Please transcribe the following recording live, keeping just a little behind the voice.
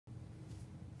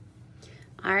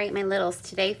All right, my littles,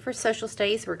 today for social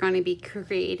studies, we're going to be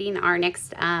creating our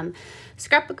next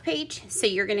scrapbook page. So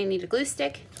you're going to need a glue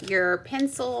stick, your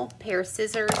pencil, pair of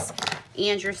scissors,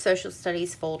 and your social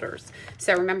studies folders.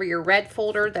 So remember, your red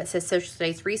folder that says social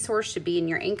studies resource should be in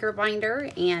your anchor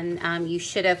binder, and you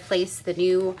should have placed the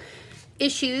new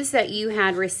issues that you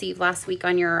had received last week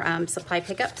on your supply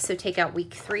pickup. So take out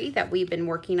week 3 that we've been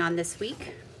working on this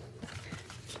week.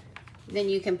 Then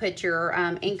you can put your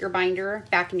anchor binder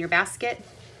back in your basket,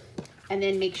 and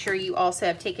then make sure you also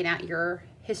have taken out your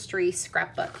history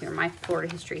scrapbook, your My Florida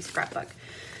History scrapbook.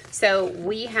 So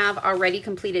we have already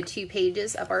completed 2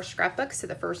 pages of our scrapbook. So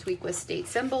the first week was state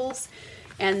symbols,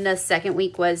 and the second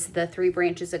week was the 3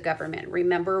 branches of government.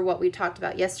 Remember what we talked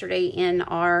about yesterday in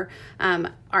our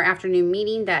afternoon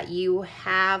meeting, that you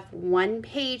have 1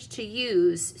 page to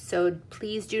use. So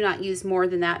please do not use more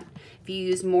than that. If you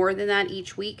use more than that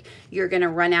each week, you're going to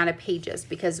run out of pages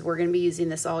because we're going to be using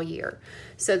this all year.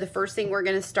 So the first thing we're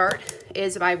going to start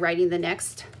is by writing the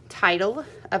next title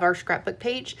of our scrapbook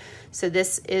page. So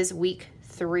this is week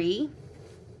 3.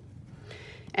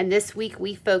 And this week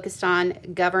we focused on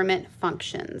government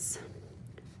functions.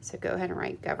 So go ahead and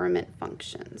write government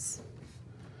functions.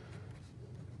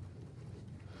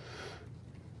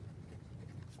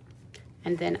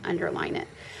 And then underline it.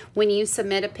 When you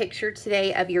submit a picture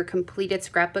today of your completed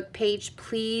scrapbook page,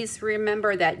 please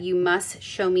remember that you must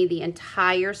show me the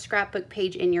entire scrapbook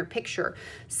page in your picture.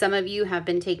 Some of you have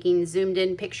been taking zoomed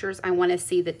in pictures. I want to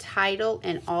see the title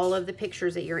and all of the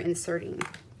pictures that you're inserting.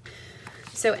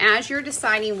 So as you're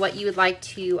deciding what you would like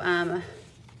to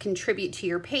contribute to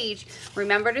your page,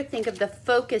 remember to think of the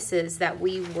focuses that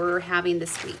we were having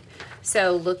this week.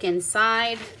 So look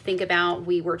inside, think about,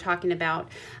 we were talking about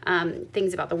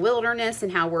things about the wilderness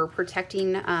and how we're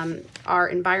protecting our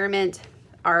environment,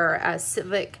 our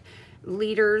civic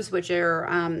leaders, which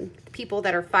are people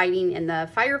that are fighting in the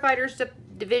firefighters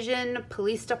division,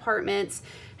 police departments,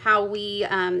 how we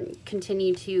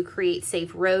continue to create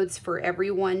safe roads for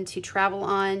everyone to travel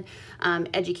on,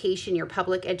 education, your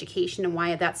public education, and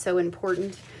why that's so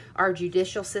important, our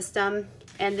judicial system,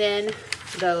 and then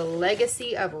the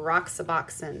legacy of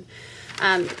Roxaboxen.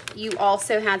 You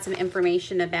also had some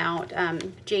information about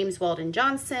James Weldon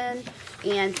Johnson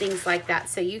and things like that.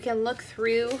 So you can look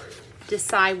through,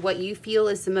 decide what you feel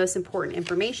is the most important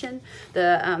information,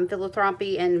 the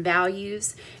philanthropy and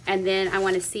values, and then I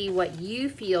want to see what you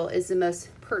feel is the most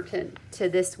pertinent to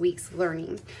this week's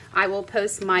learning. I will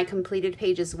post my completed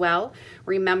page as well.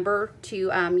 Remember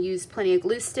to use plenty of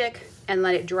glue stick and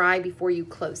let it dry before you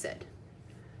close it.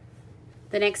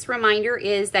 The next reminder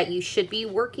is that you should be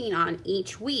working on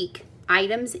each week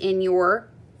items in your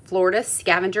Florida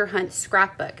Scavenger Hunt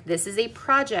scrapbook. This is a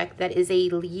project that is a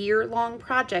year-long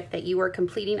project that you are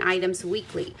completing items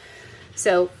weekly.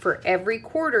 So for every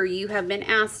quarter, you have been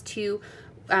asked to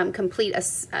complete a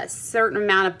certain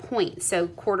amount of points. So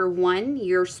quarter 1,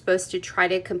 you're supposed to try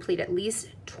to complete at least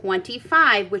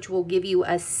 25, which will give you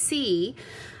a C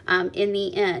in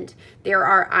the end. There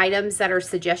are items that are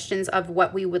suggestions of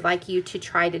what we would like you to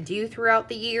try to do throughout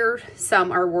the year. Some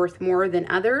are worth more than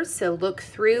others, so look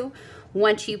through.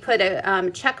 Once you put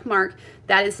a check mark,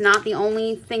 that is not the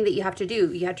only thing that you have to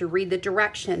do. You have to read the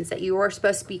directions that you are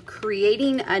supposed to be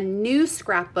creating a new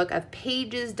scrapbook of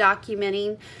pages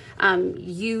documenting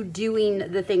you doing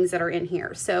the things that are in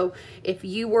here. So if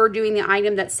you were doing the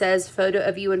item that says photo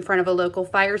of you in front of a local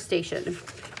fire station,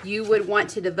 you would want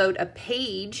to devote a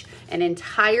page, an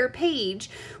entire page,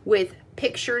 with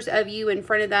pictures of you in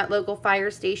front of that local fire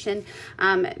station.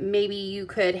 Maybe you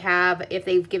could have, if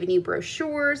they've given you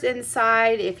brochures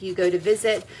inside, if you go to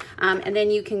visit, and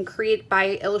then you can create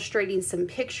by illustrating some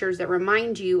pictures that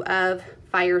remind you of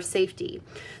fire safety.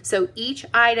 So each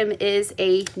item is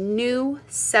a new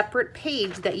separate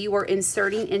page that you are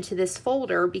inserting into this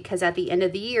folder, because at the end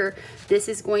of the year, this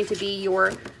is going to be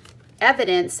your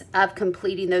evidence of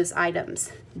completing those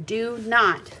items. Do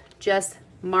not just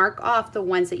mark off the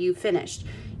ones that you finished.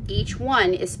 Each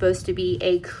one is supposed to be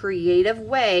a creative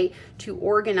way to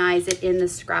organize it in the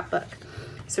scrapbook.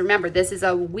 So remember, this is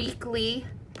a weekly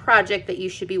project that you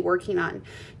should be working on.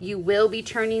 You will be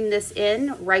turning this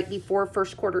in right before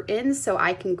first quarter ends, so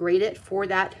I can grade it for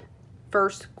that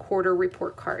first quarter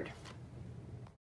report card.